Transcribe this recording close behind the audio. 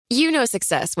You know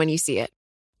success when you see it.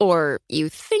 Or you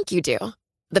think you do.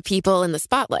 The people in the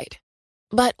spotlight.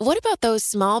 But what about those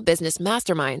small business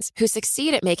masterminds who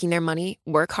succeed at making their money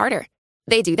work harder?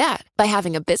 They do that by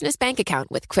having a business bank account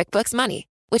with QuickBooks Money,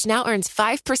 which now earns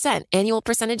 5% annual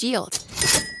percentage yield.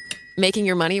 Making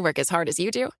your money work as hard as you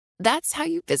do? That's how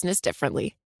you business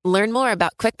differently. Learn more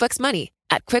about QuickBooks Money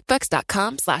at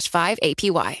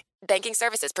quickbooks.com/5APY. Banking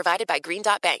services provided by Green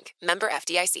Dot Bank. Member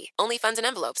FDIC. Only funds and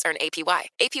envelopes earn APY.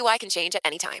 APY can change at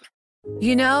any time.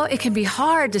 You know, it can be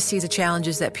hard to see the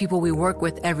challenges that people we work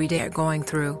with every day are going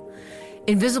through.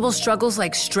 Invisible struggles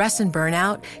like stress and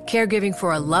burnout, caregiving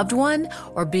for a loved one,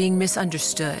 or being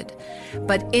misunderstood.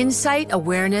 But insight,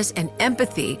 awareness, and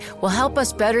empathy will help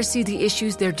us better see the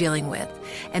issues they're dealing with.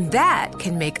 And that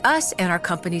can make us and our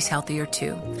companies healthier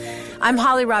too. I'm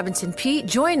Holly Robinson Peete.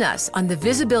 Join us on The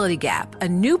Visibility Gap, a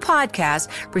new podcast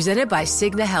presented by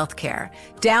Cigna Healthcare.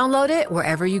 Download it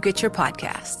wherever you get your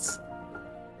podcasts.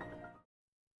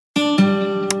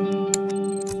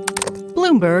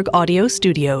 Bloomberg Audio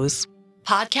Studios.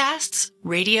 Podcasts,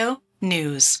 radio,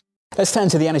 news. Let's turn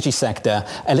to the energy sector.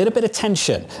 A little bit of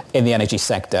tension in the energy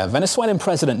sector. Venezuelan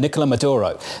President Nicolás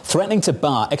Maduro threatening to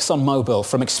bar ExxonMobil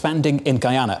from expanding in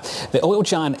Guyana. The oil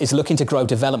giant is looking to grow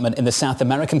development in the South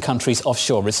American country's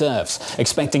offshore reserves,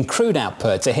 expecting crude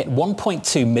output to hit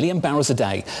 1.2 million barrels a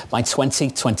day by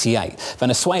 2028.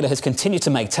 Venezuela has continued to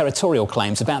make territorial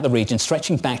claims about the region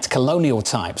stretching back to colonial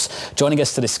times. Joining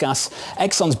us to discuss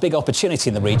Exxon's big opportunity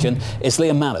in the region is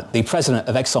Liam Mallon, the president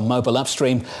of ExxonMobil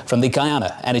Upstream from the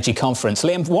Guyana Energy Conference.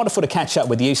 Liam, wonderful to catch up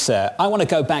with you, sir. I want to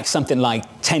go back something like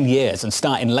 10 years and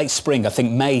start in late spring, I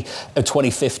think May of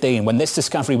 2015, when this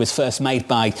discovery was first made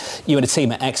by you and a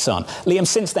team at Exxon. Liam,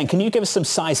 since then, can you give us some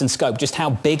size and scope, just how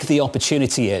big the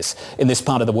opportunity is in this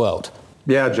part of the world?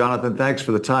 Yeah, Jonathan, thanks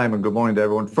for the time and good morning to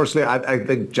everyone. Firstly, I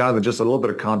think, Jonathan, just a little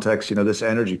bit of context, this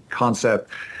energy concept,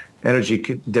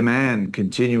 energy demand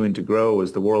continuing to grow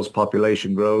as the world's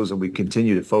population grows, and we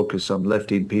continue to focus on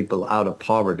lifting people out of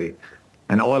poverty.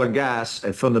 And oil and gas,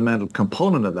 a fundamental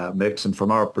component of that mix. And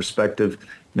from our perspective,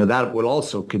 that will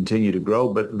also continue to grow.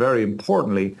 But very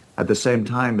importantly, at the same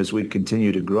time as we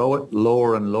continue to grow it,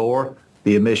 lower and lower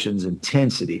the emissions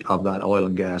intensity of that oil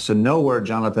and gas. And nowhere,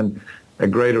 Jonathan, a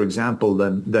greater example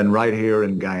than right here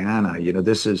in Guyana.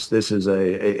 This is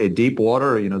a deep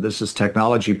water. This is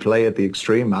technology play at the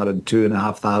extreme, out in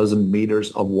 2,500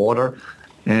 meters of water.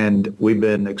 And we've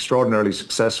been extraordinarily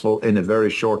successful in a very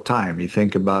short time. You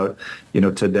think about,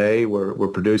 today we're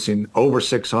producing over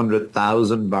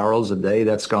 600,000 barrels a day.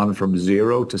 That's gone from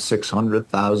 0 to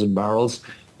 600,000 barrels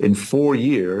in 4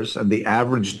 years. And the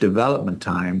average development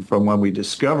time from when we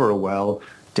discover a well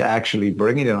to actually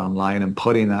bringing it online and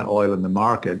putting that oil in the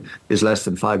market is less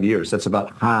than 5 years. That's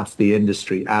about half the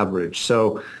industry average.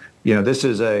 So, this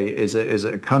is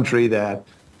a country that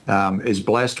is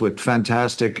blessed with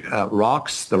fantastic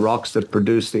rocks, the rocks that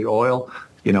produce the oil,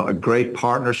 a great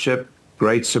partnership,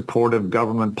 great supportive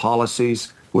government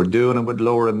policies. We're doing it with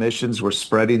lower emissions. We're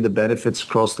spreading the benefits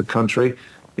across the country.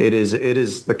 It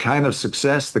is the kind of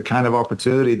success, the kind of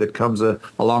opportunity that comes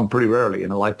along pretty rarely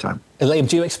in a lifetime. Liam,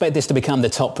 do you expect this to become the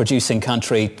top producing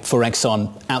country for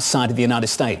Exxon outside of the United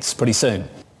States pretty soon?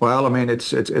 Well, I mean,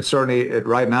 it's certainly,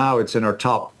 right now, it's in our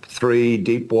top 3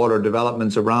 deep water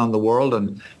developments around the world.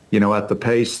 And, at the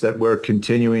pace that we're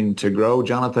continuing to grow,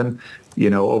 Jonathan,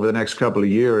 over the next couple of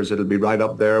years, it'll be right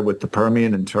up there with the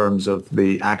Permian in terms of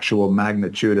the actual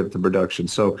magnitude of the production.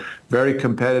 So very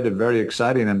competitive, very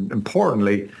exciting, and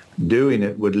importantly, doing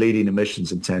it with leading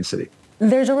emissions intensity.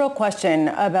 There's a real question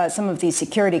about some of these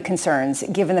security concerns,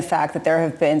 given the fact that there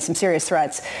have been some serious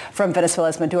threats from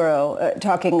Venezuela's Maduro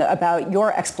talking about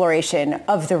your exploration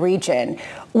of the region.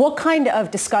 What kind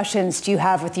of discussions do you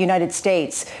have with the United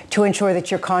States to ensure that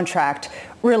your contract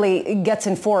really gets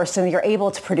enforced and that you're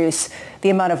able to produce the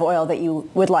amount of oil that you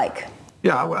would like?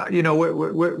 Yeah, well,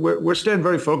 we're staying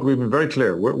very focused. We've been very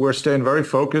clear. We're staying very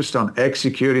focused on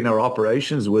executing our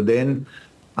operations within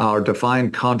our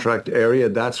defined contract area.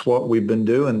 That's what we've been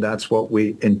doing. That's what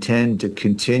we intend to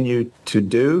continue to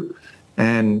do.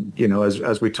 And,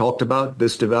 as we talked about,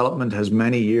 this development has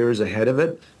many years ahead of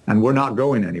it, and we're not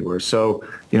going anywhere. So,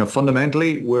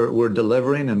 fundamentally, we're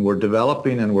delivering and we're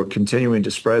developing and we're continuing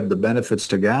to spread the benefits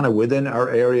to Guyana within our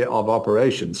area of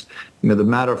operations. The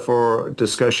matter for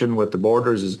discussion with the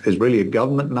borders is really a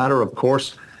government matter. Of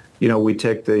course, we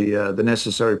take the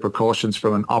necessary precautions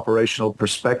from an operational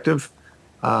perspective.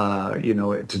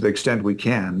 To the extent we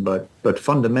can, but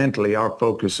fundamentally our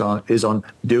focus is on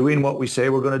doing what we say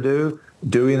we're going to do,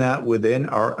 doing that within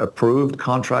our approved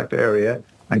contract area,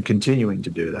 and continuing to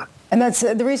do that. And that's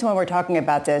the reason why we're talking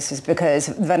about this is because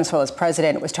Venezuela's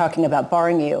president was talking about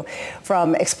barring you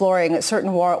from exploring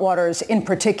certain waters in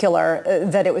particular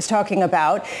that it was talking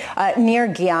about near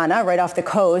Guyana, right off the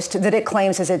coast, that it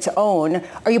claims as its own.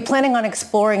 Are you planning on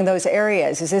exploring those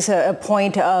areas? Is this a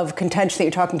point of contention that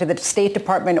you're talking to the State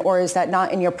Department, or is that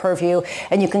not in your purview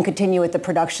and you can continue with the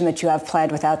production that you have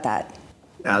planned without that?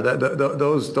 Yeah,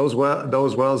 those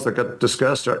wells that got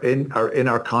discussed are in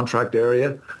our contract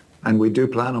area. And we do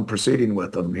plan on proceeding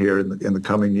with them here in the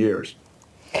coming years.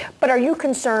 But are you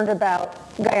concerned about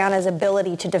Guyana's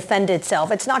ability to defend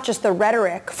itself? It's not just the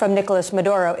rhetoric from Nicolas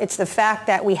Maduro. It's the fact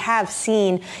that we have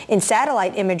seen in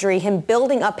satellite imagery him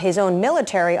building up his own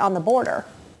military on the border.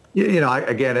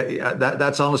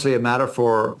 That's honestly a matter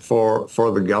for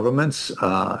the governments.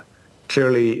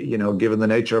 Clearly, given the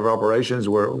nature of operations,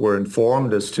 we're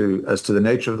informed as to the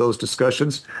nature of those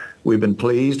discussions. We've been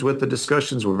pleased with the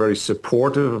discussions. We're very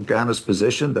supportive of Guyana's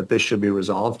position that this should be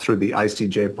resolved through the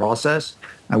ICJ process,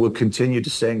 and we'll continue to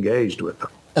stay engaged with them.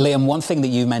 Liam, one thing that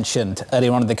you mentioned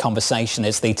earlier on in the conversation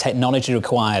is the technology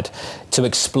required to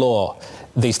explore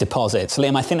these deposits.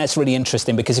 Liam, I think that's really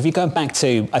interesting because if you go back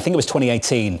to, I think it was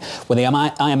 2018, when the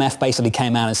IMF basically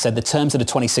came out and said the terms of the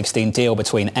 2016 deal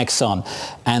between Exxon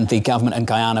and the government and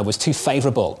Guyana was too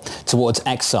favourable towards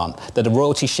Exxon, that the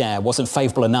royalty share wasn't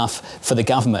favourable enough for the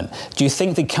government. Do you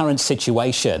think the current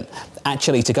situation,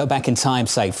 actually to go back in time,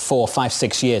 say 4, 5,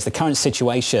 6 years, the current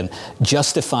situation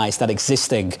justifies that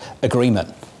existing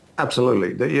agreement?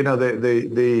 Absolutely.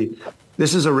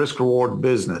 This is a risk-reward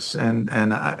business, and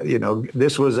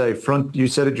this was a front. You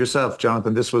said it yourself,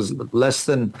 Jonathan. This was less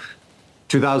than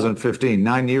 2015,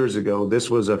 9 years ago.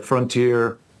 This was a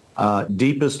frontier,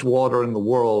 deepest water in the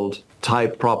world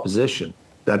type proposition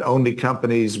that only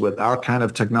companies with our kind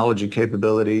of technology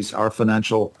capabilities, our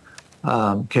financial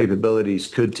capabilities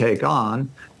could take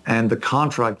on, and the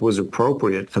contract was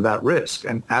appropriate for that risk.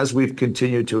 And as we've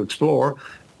continued to explore,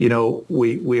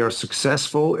 we are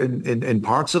successful in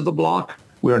parts of the block.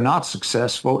 We are not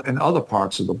successful in other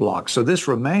parts of the block. So this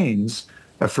remains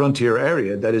a frontier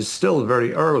area that is still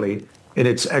very early in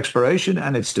its exploration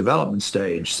and its development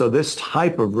stage. So this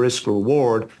type of risk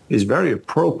reward is very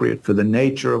appropriate for the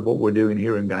nature of what we're doing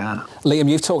here in Guyana. Liam,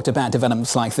 you've talked about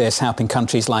developments like this helping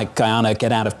countries like Guyana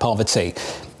get out of poverty.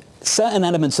 Certain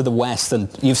elements of the West, and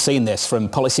you've seen this from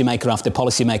policymaker after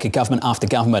policymaker, government after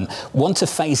government, want to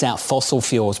phase out fossil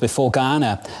fuels before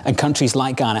Guyana and countries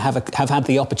like Guyana have had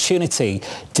the opportunity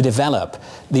to develop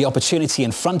the opportunity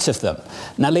in front of them.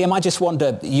 Now, Liam, I just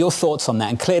wonder your thoughts on that.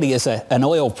 And clearly, as an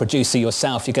oil producer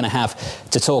yourself, you're going to have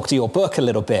to talk to your book a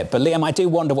little bit. But Liam, I do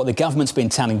wonder what the government's been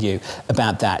telling you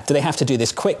about that. Do they have to do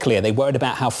this quickly? Are they worried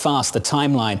about how fast the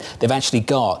timeline they've actually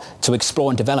got to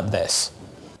explore and develop this?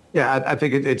 Yeah, I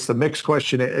think it's the mixed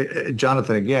question,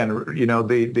 Jonathan. Again,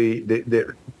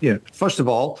 first of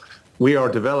all, we are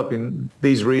developing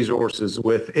these resources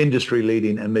with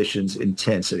industry-leading emissions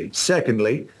intensity.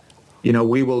 Secondly,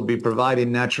 we will be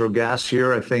providing natural gas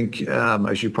here, I think,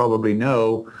 as you probably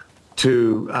know,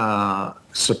 to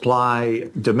supply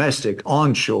domestic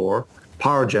onshore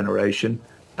power generation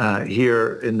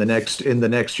here in the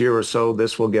next year or so.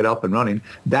 This will get up and running.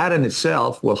 That in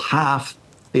itself will halve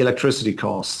the electricity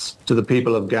costs to the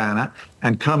people of Guyana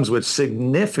and comes with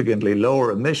significantly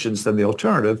lower emissions than the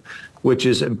alternative, which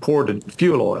is imported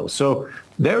fuel oil. So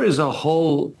there is a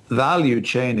whole value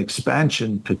chain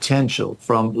expansion potential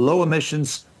from low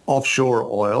emissions offshore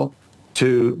oil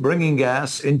to bringing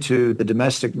gas into the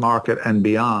domestic market and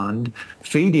beyond,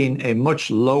 feeding a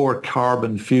much lower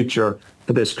carbon future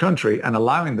for this country and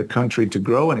allowing the country to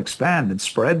grow and expand and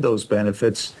spread those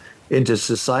benefits into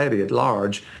society at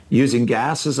large, using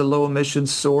gas as a low emissions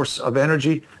source of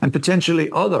energy and potentially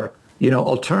other,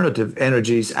 alternative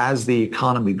energies as the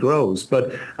economy grows.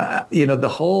 But, the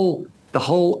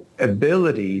whole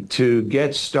ability to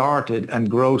get started and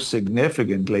grow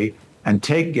significantly and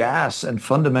take gas and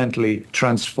fundamentally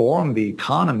transform the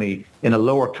economy in a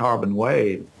lower carbon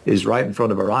way is right in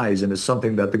front of our eyes, and is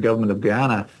something that the government of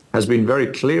Guyana has been very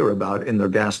clear about in their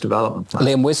gas development plan.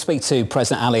 Liam, we'll speak to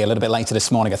President Ali a little bit later this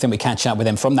morning. I think we catch up with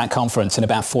him from that conference in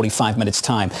about 45 minutes'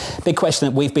 time. Big question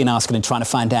that we've been asking and trying to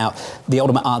find out the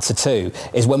ultimate answer to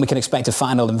is when we can expect a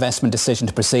final investment decision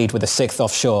to proceed with the 6th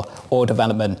offshore oil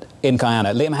development in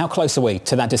Guyana. Liam, how close are we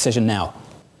to that decision now?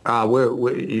 I will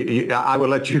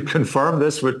let you confirm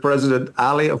this with President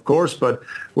Ali, of course, but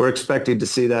we're expecting to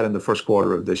see that in the first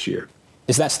quarter of this year.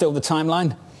 Is that still the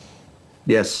timeline?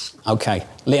 Yes. Okay.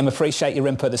 Liam, appreciate your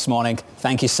input this morning.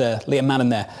 Thank you, sir. Liam Mallon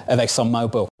there of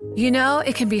ExxonMobil.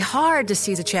 It can be hard to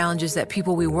see the challenges that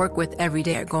people we work with every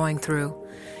day are going through.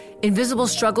 Invisible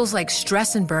struggles like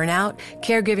stress and burnout,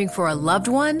 caregiving for a loved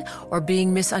one, or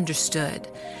being misunderstood.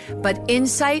 But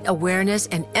insight, awareness,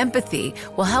 and empathy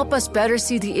will help us better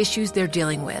see the issues they're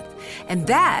dealing with. And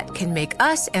that can make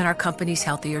us and our companies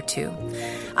healthier too.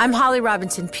 I'm Holly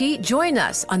Robinson Peete. Join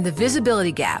us on The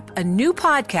Visibility Gap, a new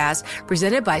podcast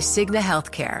presented by Cigna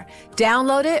Healthcare.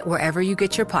 Download it wherever you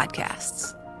get your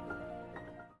podcasts.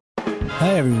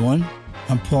 Hi, everyone.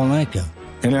 I'm Paul Anka.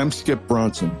 And I'm Skip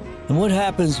Bronson. And what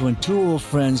happens when two old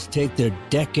friends take their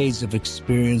decades of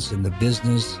experience in the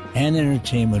business and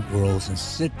entertainment worlds and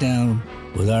sit down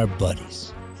with our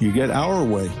buddies? You get Our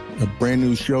Way, a brand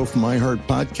new show from iHeart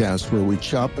Podcast where we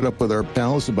chop it up with our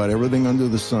pals about everything under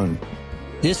the sun.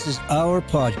 This is our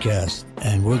podcast,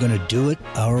 and we're going to do it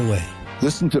our way.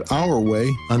 Listen to Our Way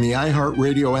on the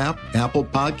iHeartRadio app, Apple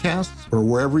Podcasts, or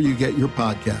wherever you get your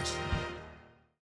podcasts.